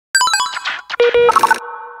This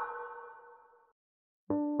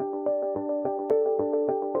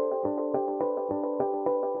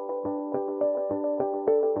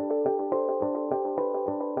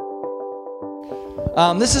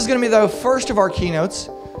is going to be the first of our keynotes.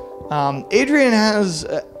 Adrian has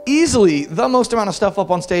easily the most amount of stuff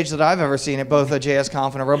up on stage that I've ever seen at both a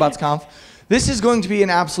JSConf and a RobotsConf. This is going to be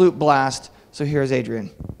an absolute blast. So here's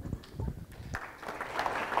Adrian.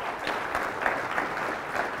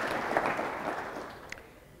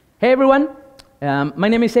 Hey everyone, my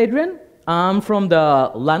name is Adrian. I'm from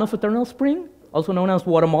the land of eternal spring, also known as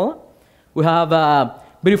Guatemala. We have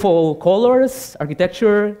beautiful colors,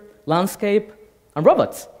 architecture, landscape, and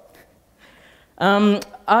robots.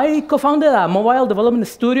 I co-founded a mobile development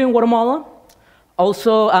studio in Guatemala.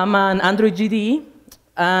 Also, I'm an Android GDE.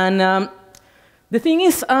 And the thing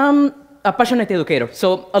is, I'm a passionate educator.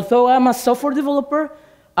 So although I'm a software developer,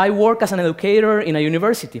 I work as an educator in a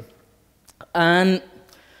university. And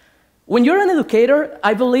when you're an educator,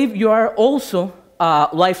 I believe you are also a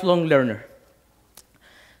lifelong learner.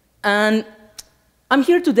 And I'm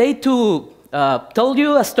here today to tell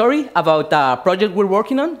you a story about a project we're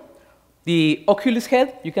working on, the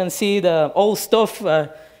OculusHead. You can see the old stuff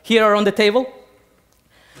here on the table.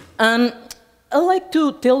 And I'd like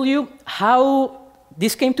to tell you how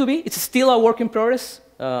this came to be. It's still a work in progress.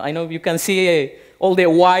 I know you can see all the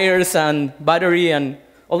wires and battery and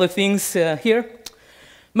all the things here.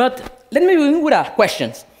 But let me begin with a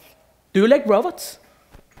question. Do you like robots?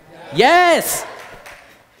 Yes!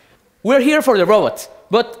 We're here for the robots.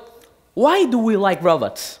 But why do we like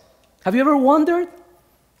robots? Have you ever wondered?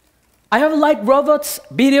 I have liked robots,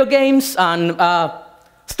 video games, and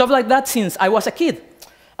stuff like that since I was a kid.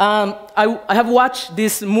 I have watched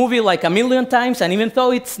this movie like 1,000,000 times, and even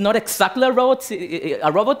though it's not exactly a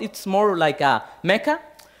robot, it's more like a mecha.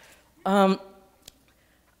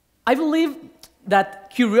 I believe that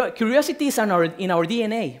curiosity is in our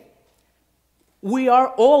DNA. We are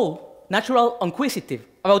all natural inquisitive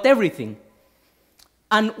about everything.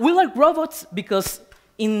 And we like robots because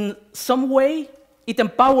in some way it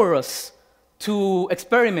empowers us to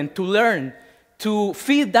experiment, to learn, to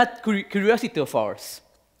feed that curiosity of ours.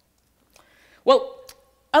 Well,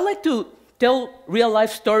 I like to tell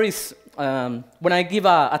real-life stories when I give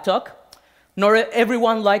a talk. Not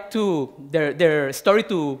everyone likes their story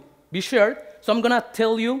to be shared, so I'm going to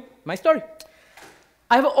tell you my story.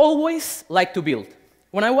 I've always liked to build.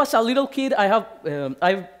 When I was a little kid,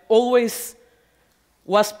 I've always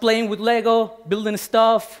was playing with Lego, building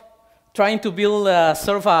stuff, trying to build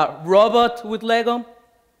sort of a robot with Lego.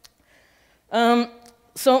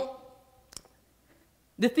 So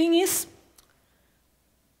the thing is,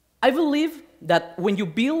 I believe that when you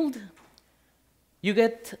build, you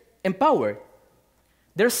get empowered.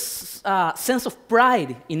 There's a sense of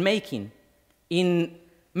pride in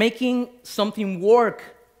making something work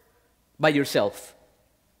by yourself.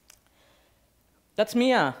 That's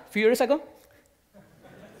me a few years ago.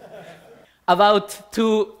 About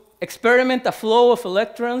to experiment a flow of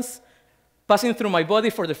electrons passing through my body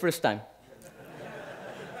for the first time.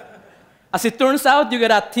 As it turns out, you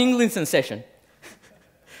get a tingling sensation.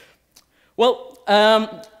 Well,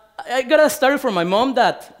 I got a story from my mom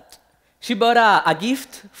that she bought a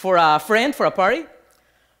gift for a friend for a party,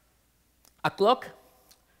 a clock.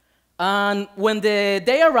 And when the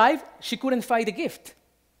day arrived, she couldn't find the gift.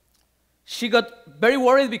 She got very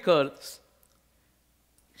worried because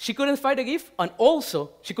she couldn't find the gift, and also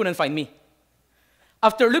she couldn't find me.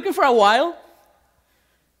 After looking for a while,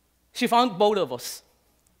 she found both of us.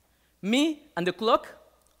 Me and the clock,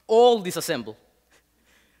 all disassembled.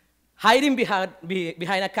 Hiding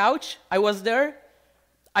behind a couch, I was there.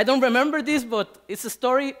 I don't remember this, but it's a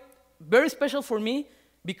story very special for me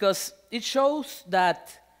because it shows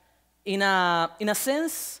that, in a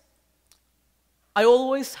sense, I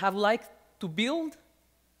always have liked to build,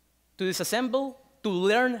 to disassemble, to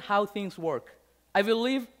learn how things work. I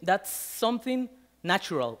believe that's something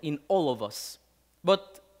natural in all of us.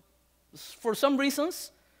 But for some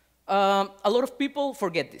reasons, a lot of people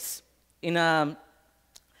forget this. I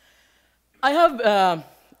have a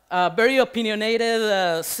very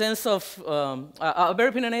opinionated sense of, a very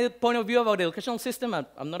opinionated point of view about the educational system.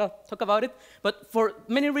 I'm not going to talk about it. But for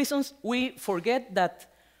many reasons, we forget that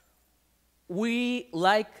we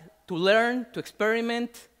like to learn, to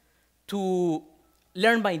experiment, to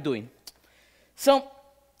learn by doing. So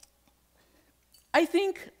I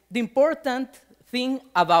think the important thing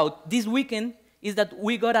about this weekend is that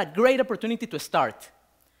we got a great opportunity to start.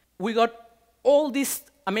 We got all these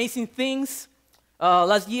amazing things.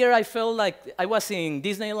 Last year, I felt like I was in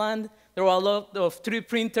Disneyland. There were a lot of 3D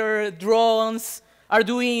printer, drones,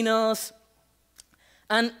 Arduinos,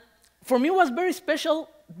 And for me, it was very special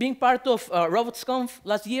being part of RobotsConf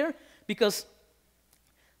last year, because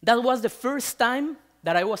that was the first time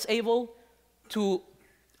that I was able to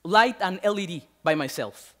light an LED by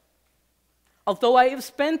myself. Although I have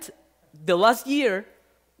spent the last year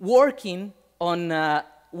working on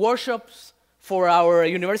workshops for our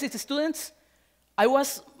university students, I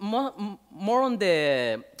was more on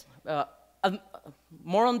the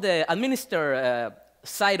administrator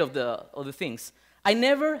side of the things. I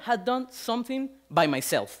never had done something by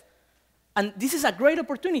myself. And this is a great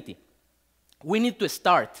opportunity. We need to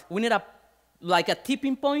start. We need like a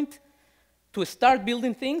tipping point to start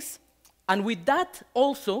building things. And with that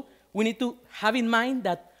also, we need to have in mind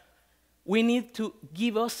that we need to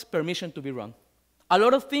give us permission to be wrong. A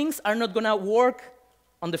lot of things are not going to work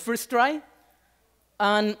on the first try.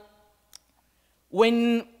 And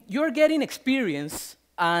when you're getting experience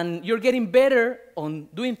and you're getting better on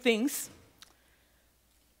doing things,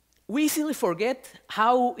 we easily forget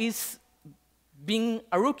how is being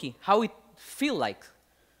a rookie, how it feels like.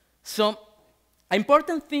 So an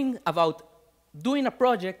important thing about doing a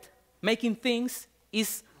project, making things,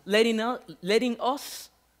 is letting us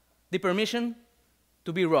the permission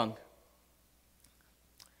to be wrong.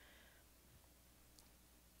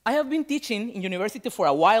 I have been teaching in university for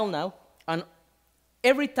a while now, and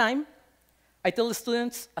every time I tell the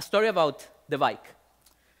students a story about the bike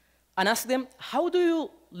and ask them, how do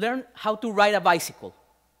you learn how to ride a bicycle?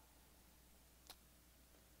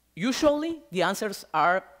 Usually, the answers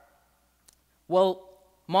are, well,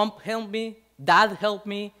 mom helped me, dad helped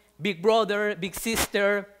me, big brother, big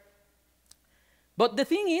sister. But the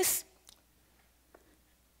thing is,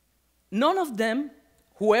 none of them,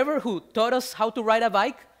 whoever who taught us how to ride a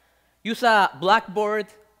bike, used a blackboard.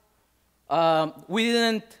 We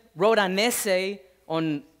didn't wrote an essay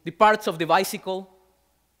on the parts of the bicycle.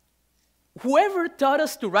 Whoever taught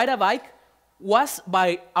us to ride a bike was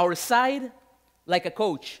by our side like a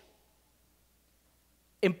coach,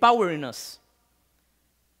 empowering us,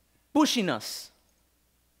 pushing us.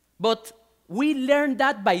 But we learned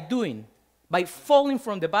that by doing, by falling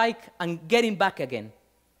from the bike and getting back again.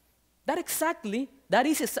 That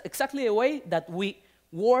is exactly the way that we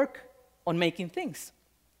work on making things.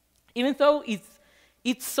 Even though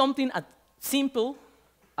it's something as simple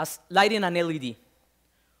as lighting an LED.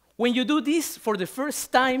 When you do this for the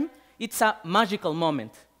first time, it's a magical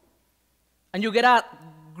moment. And you get a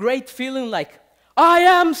great feeling like, I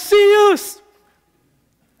am serious!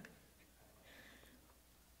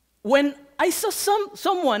 When I saw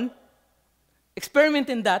someone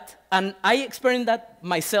experimenting that, and I experienced that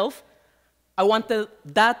myself, I wanted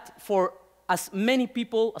that for as many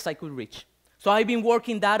people as I could reach. So I've been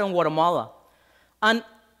working that on Guatemala. And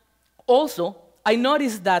also, I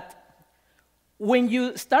noticed that when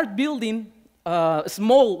you start building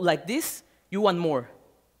small like this, you want more.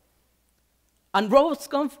 And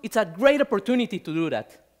RobotsConf, it's a great opportunity to do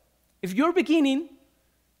that. If you're beginning,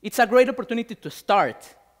 it's a great opportunity to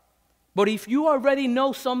start. But if you already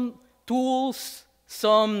know some tools,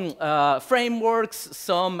 some frameworks,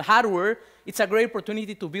 some hardware, it's a great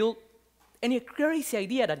opportunity to build any crazy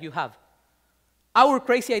idea that you have. Our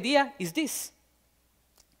crazy idea is this.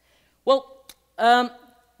 Well,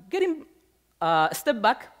 getting a step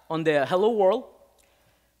back on the hello world,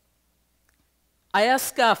 I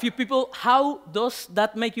asked a few people, how does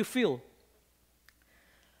that make you feel?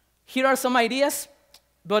 Here are some ideas,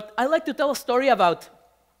 but I'd like to tell a story about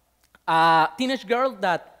a teenage girl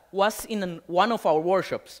that was in one of our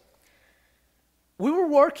workshops. We were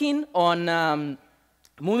working on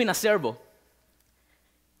moving a servo.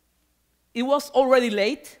 It was already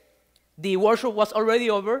late. The workshop was already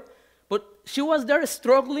over, but she was there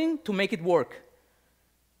struggling to make it work.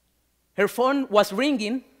 Her phone was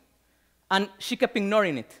ringing, and she kept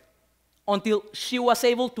ignoring it until she was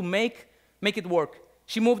able to make it work.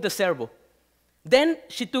 She moved the servo. Then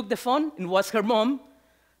she took the phone, and it was her mom.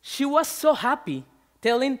 She was so happy,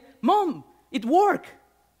 telling, Mom, it worked.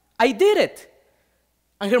 I did it.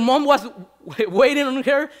 And her mom was waiting on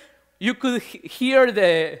her. You could hear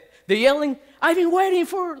the yelling, I've been waiting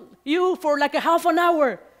for you for like a half an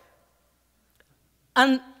hour.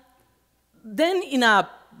 And then in a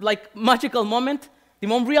magical moment, the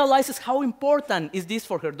mom realizes how important is this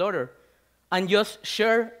for her daughter and just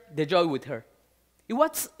share the joy with her. It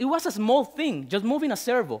was a small thing, just moving a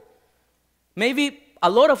servo. Maybe a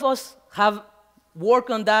lot of us have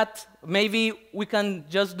worked on that. Maybe we can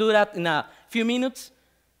just do that in a few minutes.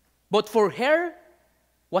 But for her,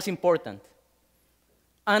 was important.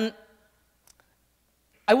 And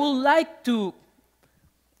I would like to,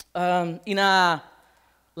 in a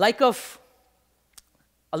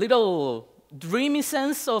little dreamy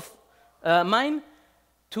sense of mine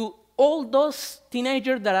to all those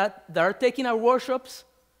teenagers that are taking our workshops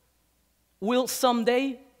will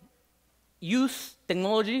someday use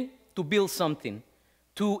technology to build something,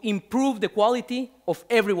 to improve the quality of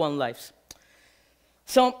everyone's lives.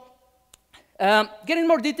 So, getting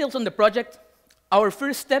more details on the project, our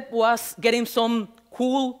first step was getting some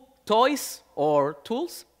cool toys or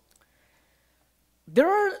tools. There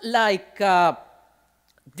are like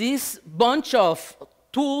this bunch of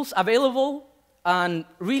tools available and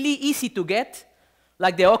really easy to get,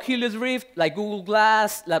 like the Oculus Rift, like Google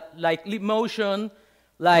Glass, like Leap Motion,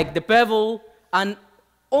 like the Pebble, and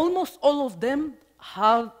almost all of them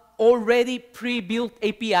have already pre-built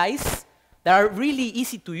APIs that are really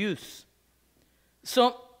easy to use.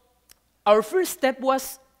 So our first step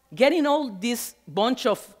was getting all this bunch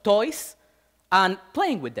of toys and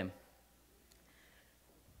playing with them.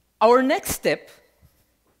 Our next step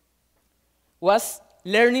was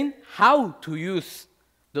learning how to use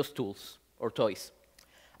those tools or toys.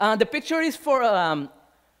 The picture is for a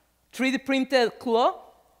 3D printed claw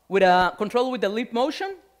with a control with the leap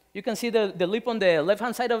motion. You can see the leap on the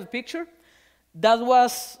left-hand side of the picture. That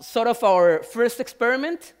was sort of our first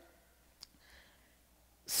experiment.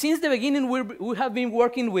 Since the beginning, we have been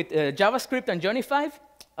working with JavaScript and Johnny 5.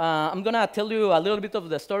 I'm going to tell you a little bit of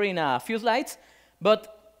the story in a few slides.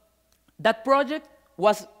 But that project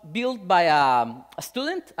was built by a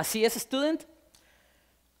student, a CS student.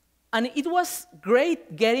 And it was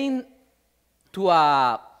great getting to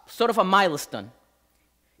a sort of a milestone.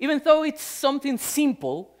 Even though it's something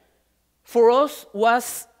simple, for us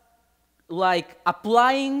was like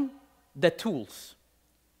applying the tools.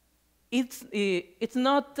 It's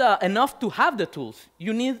not enough to have the tools.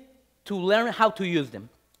 You need to learn how to use them.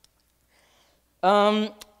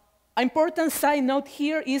 An important side note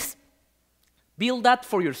here is build that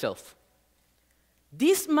for yourself.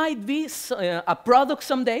 This might be a product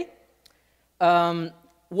someday.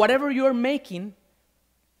 Whatever you're making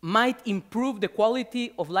might improve the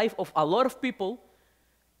quality of life of a lot of people,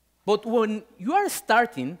 but when you are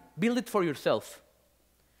starting, build it for yourself.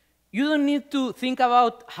 You don't need to think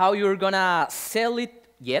about how you're gonna sell it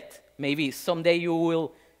yet. Maybe someday you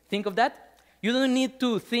will think of that. You don't need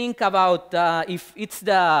to think about if it's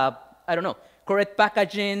the, I don't know, correct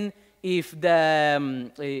packaging, if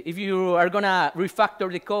you are gonna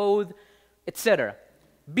refactor the code, etc.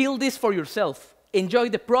 Build this for yourself. Enjoy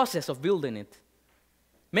the process of building it.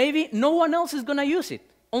 Maybe no one else is gonna use it,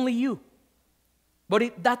 only you.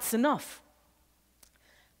 But that's enough.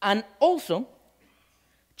 And also,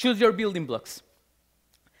 choose your building blocks.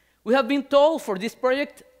 We have been told for this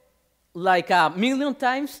project like 1,000,000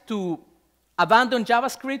 times to abandon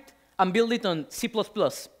JavaScript and build it on C++.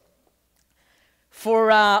 For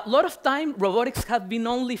a lot of time, robotics has been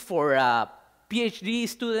only for PhD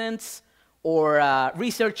students or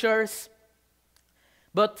researchers.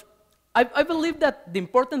 But I believe that the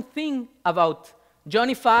important thing about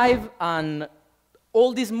Johnny 5 and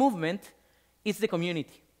all this movement is the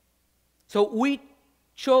community. So we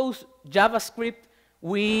chose JavaScript.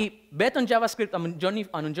 We bet on JavaScript and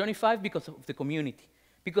on Johnny 5 because of the community.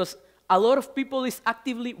 Because a lot of people is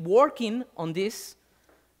actively working on this,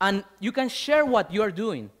 and you can share what you are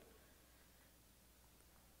doing.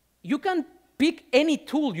 You can pick any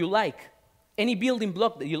tool you like, any building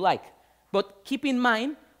block that you like, but keep in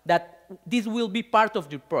mind that this will be part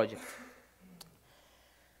of your project.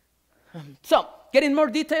 So, getting more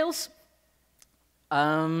details,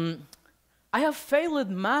 I have failed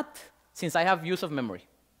math since I have use of memory.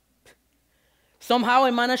 Somehow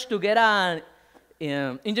I managed to get an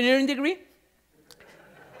engineering degree.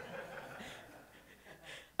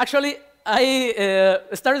 Actually, I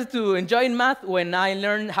started to enjoy math when I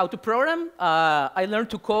learned how to program. I learned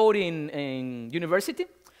to code in university.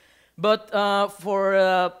 But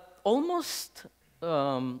for almost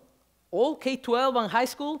all K-12 and high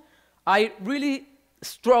school, I really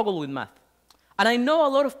struggle with math. And I know a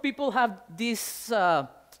lot of people have this, I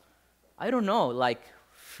don't know, like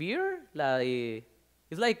fear.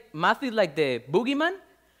 It's like math is like the boogeyman.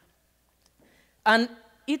 And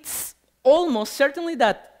it's almost certainly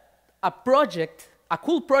that a project, a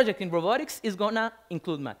cool project in robotics is gonna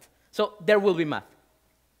include math. So there will be math.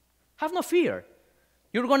 Have no fear.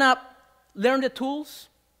 You're gonna learn the tools.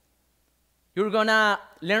 You're gonna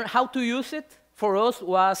learn how to use it. For us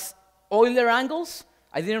was Euler angles.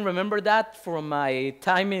 I didn't remember that from my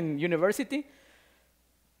time in university.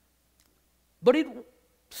 But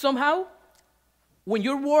somehow, when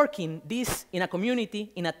you're working this in a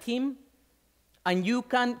community, in a team, and you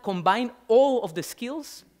can combine all of the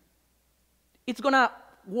skills, it's gonna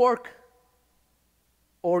work,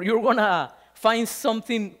 or you're gonna find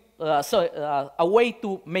something, a way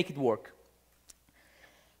to make it work.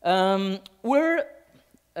 We're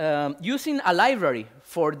using a library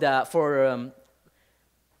for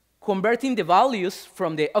converting the values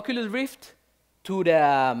from the Oculus Rift to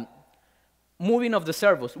the moving of the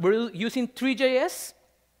servos. We're using three.js.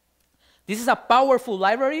 This is a powerful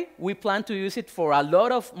library. We plan to use it for a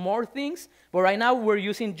lot of more things, but right now we're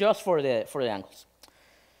using just for the angles.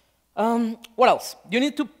 What else? You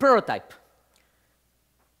need to prototype.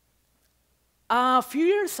 A few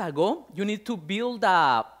years ago, you need to build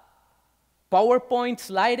a PowerPoint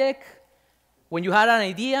slide deck when you had an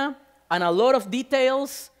idea and a lot of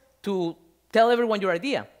details to tell everyone your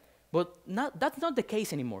idea. But that's not the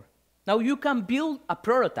case anymore. Now you can build a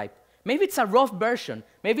prototype. Maybe it's a rough version.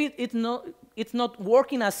 Maybe it's not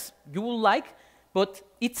working as you would like, but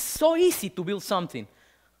it's so easy to build something.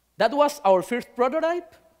 That was our first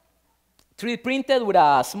prototype, 3D printed with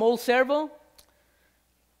a small servo.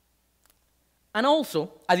 And also,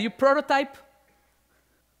 as you prototype,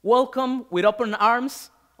 welcome with open arms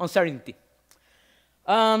uncertainty.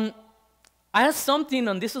 I have something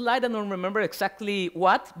on this slide, I don't remember exactly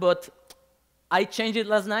what, but I changed it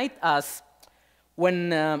last night as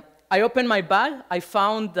when I opened my bag, I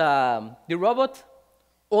found the robot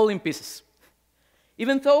all in pieces.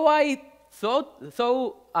 Even though I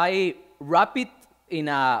wrapped it in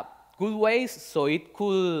a good way so it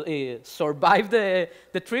could survive the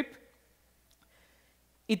trip,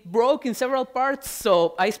 it broke in several parts,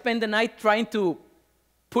 so I spent the night trying to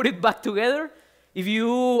put it back together. If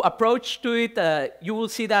you approach to it, you will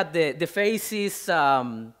see that the face is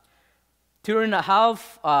turned in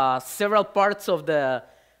half. Several parts of the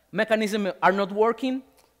mechanism are not working.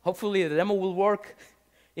 Hopefully the demo will work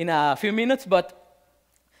in a few minutes, but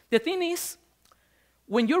the thing is,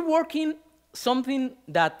 when you're working something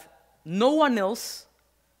that no one else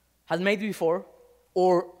has made before,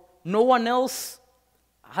 or no one else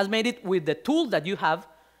has made it with the tool that you have,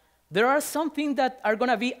 there are some things that are going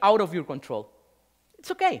to be out of your control. It's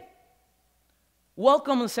okay.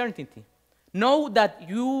 Welcome uncertainty. Know that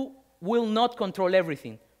you will not control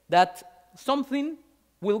everything, that something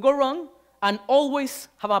will go wrong, and always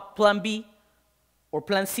have a plan B, or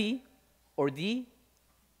plan C, or D.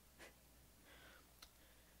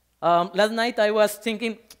 Last night I was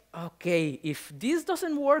thinking, okay, if this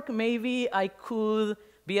doesn't work, maybe I could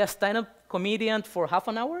be a stand-up comedian for half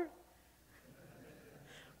an hour.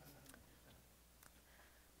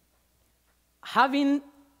 Having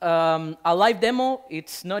a live demo,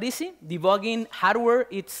 it's not easy. Debugging hardware,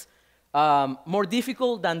 it's more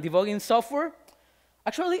difficult than debugging software.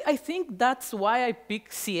 Actually, I think that's why I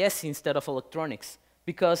picked CS instead of electronics,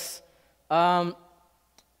 because I'm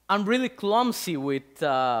really clumsy with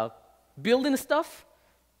building stuff,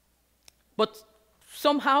 but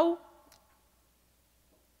somehow,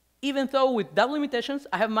 even though with that limitations,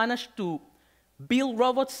 I have managed to build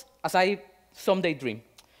robots as I someday dream.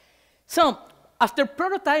 So, after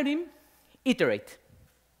prototyping, iterate.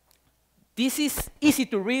 This is easy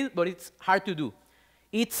to read, but it's hard to do.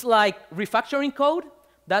 It's like refactoring code.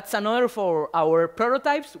 That's another for our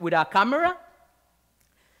prototypes with a camera.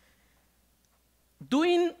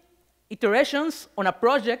 Doing iterations on a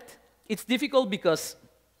project, it's difficult because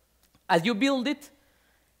as you build it,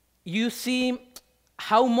 you see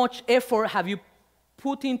how much effort have you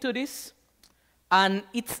put into this, and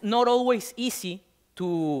it's not always easy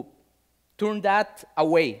to turn that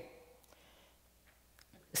away.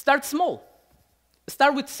 Start small.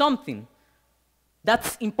 Start with something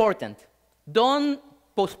that's important. Don't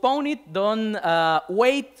postpone it. Don't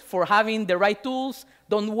wait for having the right tools.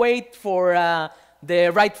 Don't wait for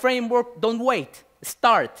the right framework. Don't wait.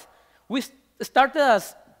 Start. We started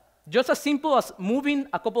as just as simple as moving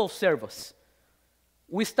a couple of servos.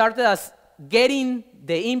 We started as getting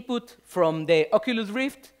the input from the Oculus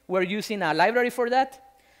Rift. We're using a library for that.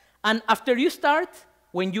 And after you start,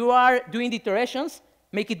 when you are doing the iterations,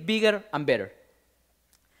 make it bigger and better.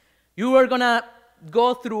 You are going to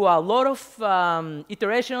go through a lot of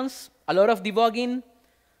iterations, a lot of debugging,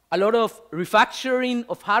 a lot of refactoring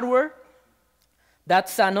of hardware.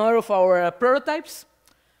 That's another of our prototypes.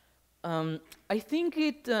 I think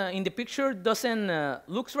it in the picture doesn't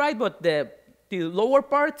looks right, but the lower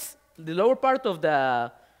part of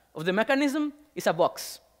the mechanism is a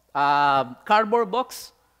box, a cardboard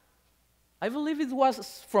box. I believe it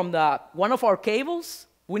was from one of our cables.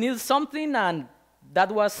 We needed something, and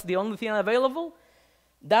that was the only thing available.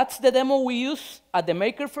 That's the demo we use at the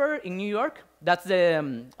Maker Faire in New York. That's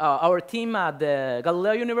our team at the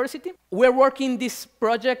Galileo University. We're working this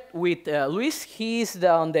project with Luis. He's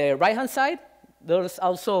on the right-hand side. There's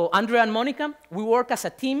also Andrea and Monica. We work as a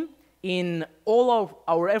team in all of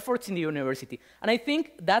our efforts in the university. And I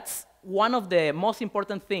think that's one of the most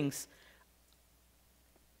important things.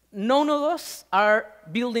 None of us are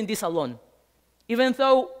building this alone. Even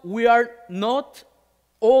though we are not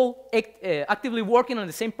all actively working on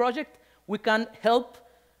the same project, we can help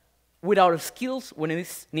with our skills when it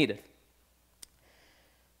is needed.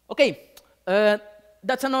 Okay,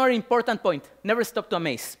 that's another important point. Never stop to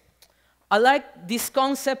amaze. I like this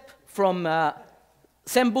concept from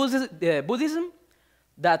Zen Buddhism.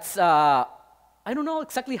 That's, I don't know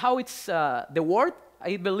exactly how it's the word.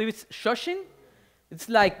 I believe it's Shoshin. It's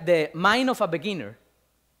like the mind of a beginner.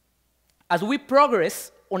 As we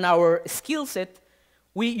progress on our skill set,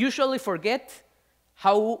 we usually forget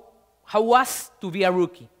how was to be a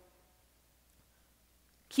rookie.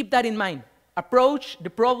 Keep that in mind. Approach the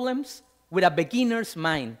problems with a beginner's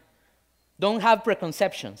mind. Don't have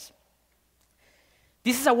preconceptions.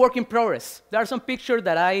 This is a work in progress. There are some pictures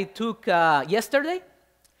that I took yesterday.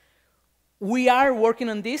 We are working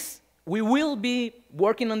on this. We will be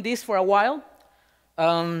working on this for a while.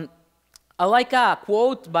 I like a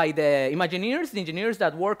quote by the engineers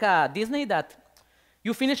that work at Disney, that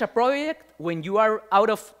you finish a project when you are out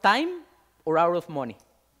of time or out of money.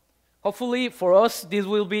 Hopefully, for us, this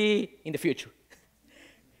will be in the future.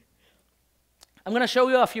 I'm going to show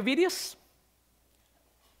you a few videos.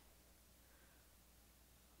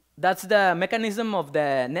 That's the mechanism of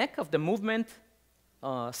the neck, of the movement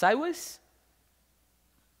sideways.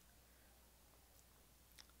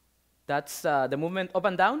 That's the movement up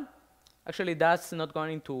and down. Actually, that's not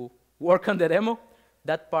going to work on the demo.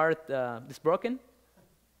 That part is broken.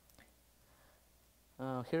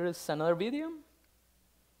 Here is another video.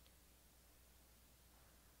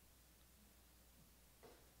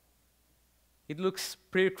 It looks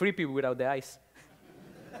pretty creepy without the eyes.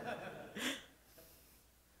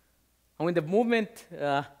 And with the movement,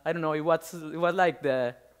 I don't know, it was like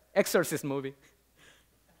the Exorcist movie.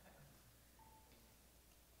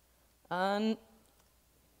 And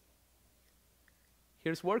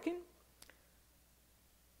here's working.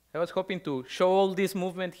 I was hoping to show all this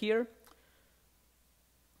movement here.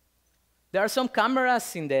 There are some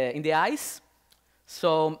cameras in the eyes,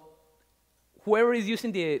 so whoever is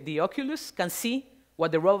using the Oculus can see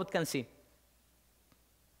what the robot can see.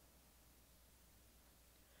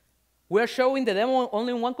 We are showing the demo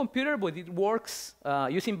only on one computer, but it works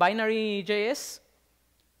using binary JS.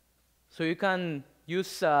 So you can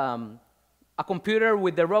use a computer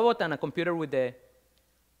with the robot and a computer with the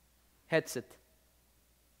headset.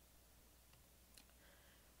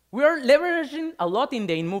 We are leveraging a lot in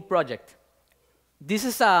the InMoov project. This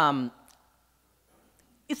is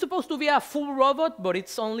it's supposed to be a full robot, but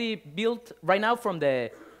it's only built right now from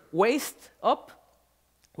the waist up.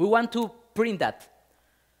 We want to print that.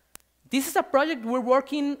 This is a project we're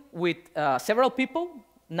working with several people.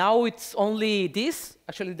 Now it's only this.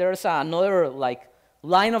 Actually, there's another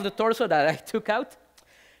line of the torso that I took out.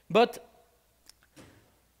 But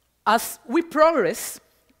as we progress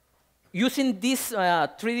using these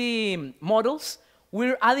 3D models,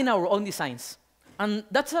 we're adding our own designs. And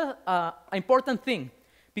that's an important thing,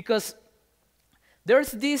 because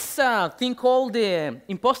there's this thing called the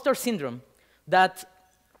imposter syndrome that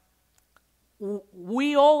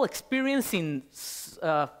we all experience in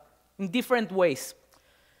different ways.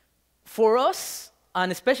 For us,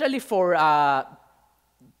 and especially for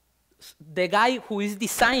the guy who is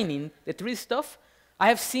designing the 3D stuff, I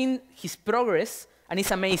have seen his progress, and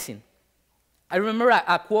it's amazing. I remember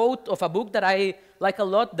a quote of a book that I like a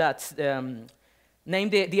lot that's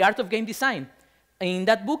named The Art of Game Design. In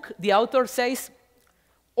that book, the author says,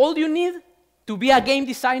 all you need to be a game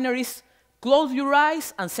designer is close your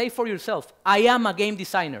eyes and say for yourself, I am a game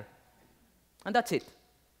designer. And that's it.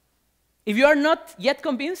 If you are not yet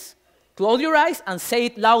convinced, close your eyes and say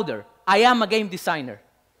it louder, I am a game designer.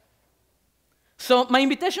 So my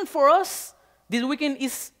invitation for us this weekend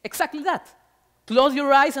is exactly that. Close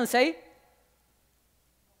your eyes and say,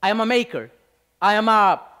 I am a maker. I am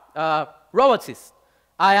a robotist.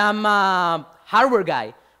 I am a hardware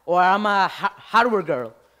guy, or I am a hardware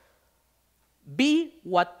girl. Be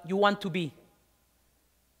what you want to be.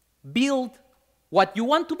 Build what you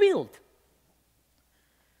want to build.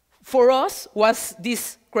 For us was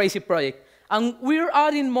this crazy project, and we're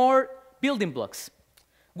adding more building blocks.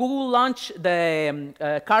 Google launched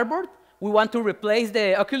the cardboard. We want to replace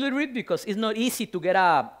the Oculus Rift because it's not easy to get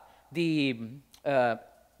the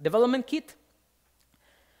development kit.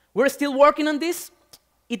 We're still working on this.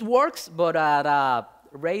 It works, but at a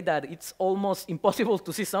rate that it's almost impossible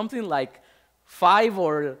to see something like 5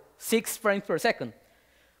 or 6 frames per second.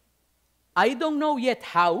 I don't know yet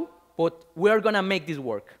how, but we're going to make this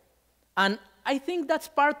work. And I think that's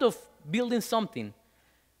part of building something.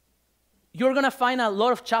 You're going to find a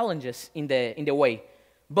lot of challenges in the way.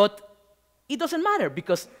 But it doesn't matter,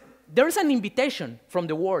 because there is an invitation from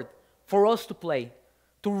the world for us to play,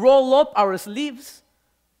 to roll up our sleeves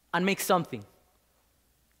and make something.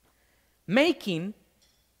 Making,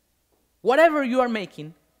 whatever you are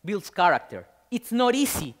making, builds character. It's not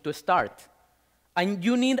easy to start. And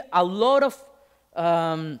you need a lot of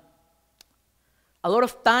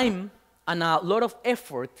time and a lot of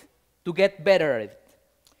effort to get better at it.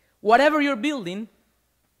 Whatever you're building,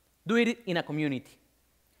 do it in a community.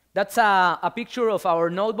 That's a picture of our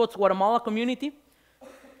Notebots Guatemala community.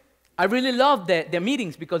 I really love the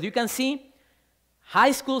meetings, because you can see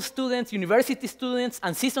high school students, university students,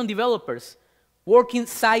 and seasoned developers working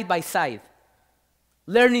side by side,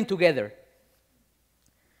 learning together.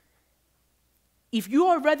 If you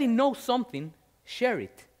already know something, share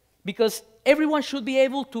it, because everyone should be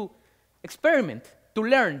able to experiment, to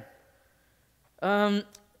learn.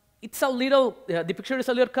 It's a little, the picture is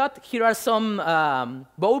a little cut. Here are some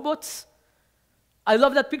robots. I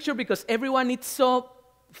love that picture because everyone is so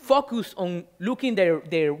focused on looking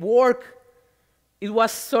their work. It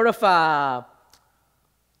was sort of a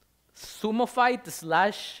sumo fight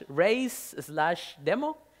 / race /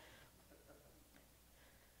 demo.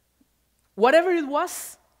 Whatever it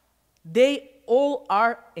was, they all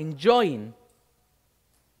are enjoying.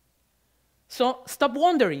 So stop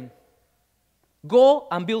wondering. Go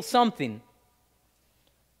and build something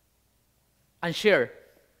and share.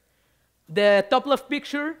 The top left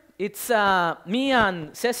picture, it's me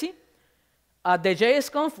and Ceci at the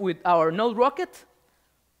JSConf with our Node Rocket.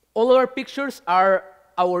 All our pictures are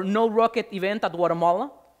our Node Rocket event at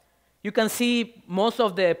Guatemala. You can see most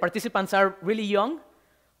of the participants are really young.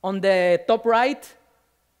 On the top right,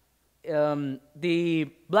 the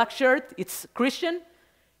black shirt, it's Christian.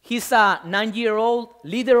 He's a 9-year-old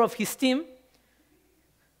leader of his team.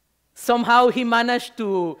 Somehow he managed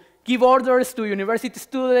to give orders to university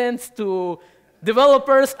students, to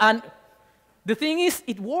developers, and the thing is,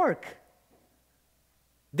 it worked.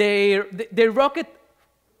 The rocket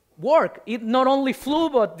worked. It not only flew,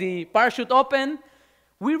 but the parachute opened.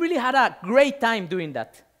 We really had a great time doing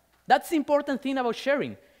that. That's the important thing about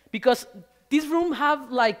sharing, because this room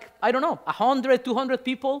have like, I don't know, 100, 200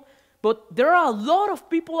 people, but there are a lot of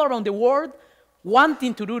people around the world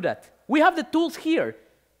wanting to do that. We have the tools here,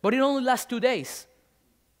 but it only lasts 2 days.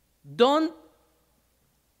 Don't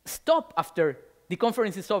stop after the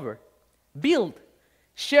conference is over. Build,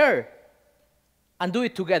 share, and do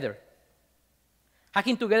it together.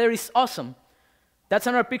 Hacking together is awesome. That's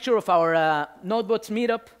another picture of our Notebots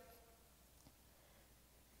meetup.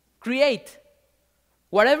 Create.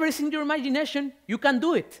 Whatever is in your imagination, you can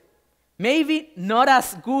do it. Maybe not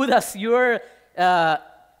as good as your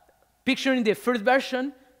picture in the first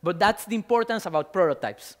version, but that's the importance about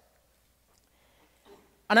prototypes.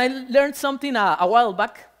 And I learned something a while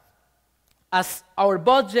back. As our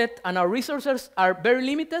budget and our resources are very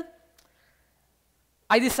limited,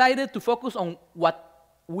 I decided to focus on what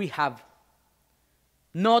we have,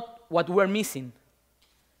 not what we're missing.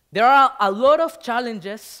 There are a lot of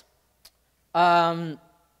challenges, a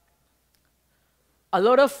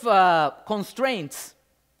lot of constraints,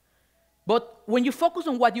 but when you focus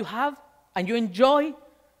on what you have and you enjoy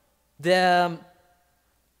the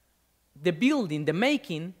building, the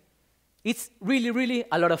making, it's really, really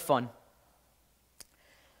a lot of fun.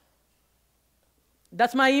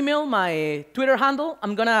 That's my email, my Twitter handle.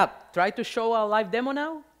 I'm going to try to show a live demo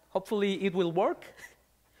now. Hopefully it will work.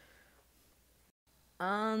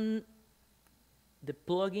 And the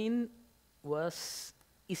plugin was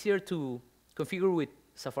easier to configure with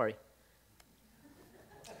Safari.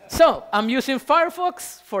 So I'm using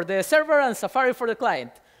Firefox for the server and Safari for the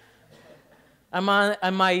client. And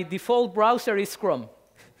my default browser is Chrome.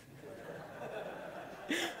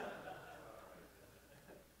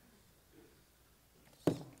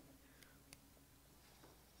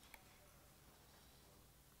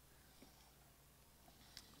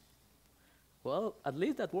 Well, at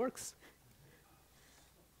least that works.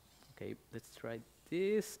 OK, let's try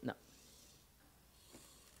this. No.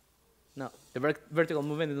 No, the vertical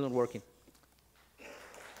movement is not working.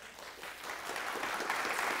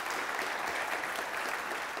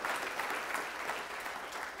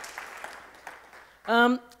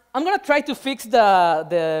 I'm going to try to fix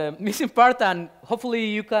the missing part, and hopefully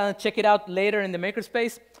you can check it out later in the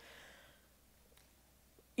makerspace.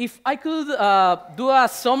 If I could do a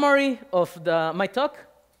summary of my talk,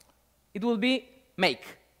 it will be make.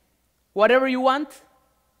 Whatever you want,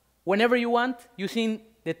 whenever you want, using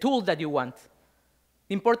the tools that you want.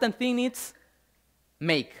 The important thing is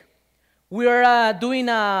make. We are doing,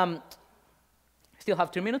 still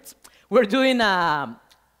have 3 minutes. We're doing a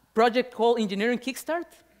project called Engineering Kickstart,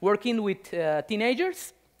 working with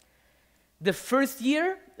teenagers. The first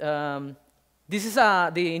year, this is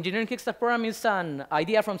the Engineering Kickstart program is an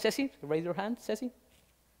idea from Ceci. Raise your hand, Ceci.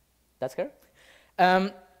 That's her.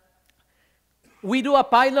 We do a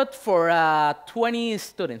pilot for 20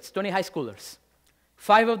 students, 20 high schoolers.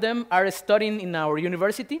 5 of them are studying in our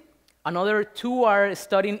university. Another 2 are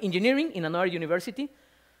studying engineering in another university.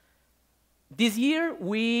 This year,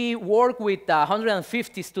 we work with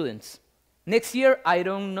 150 students. Next year, I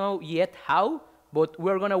don't know yet how, but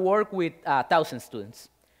we're going to work with 1,000 students.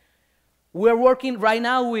 We're working right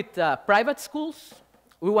now with private schools.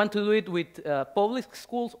 We want to do it with public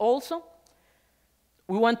schools also.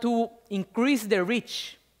 We want to increase the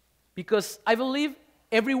reach, because I believe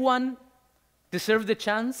everyone deserves the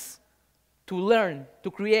chance to learn,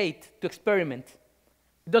 to create, to experiment.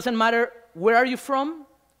 It doesn't matter where are you from.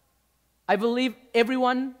 I believe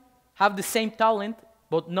everyone have the same talent,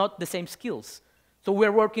 but not the same skills. So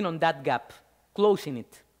we're working on that gap, closing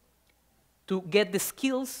it, to get the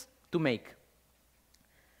skills to make.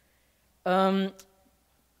 If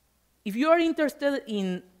you are interested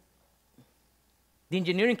in the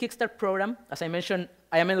Engineering Kickstart program, as I mentioned,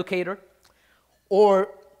 I am an educator, or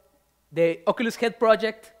the OculusHead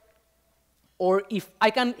project, or if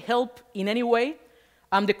I can help in any way,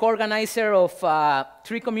 I'm the co-organizer of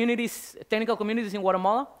 3 communities, technical communities in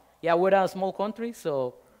Guatemala. Yeah, we're a small country,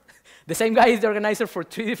 so the same guy is the organizer for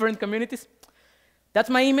 3 different communities. That's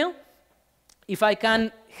my email. If I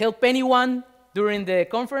can help anyone during the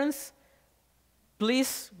conference,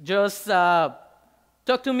 please just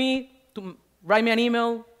talk to me, write me an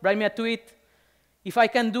email, write me a tweet. If I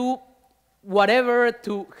can do whatever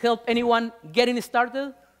to help anyone getting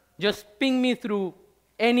started, just ping me through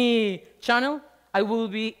any channel. I will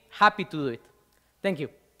be happy to do it. Thank you.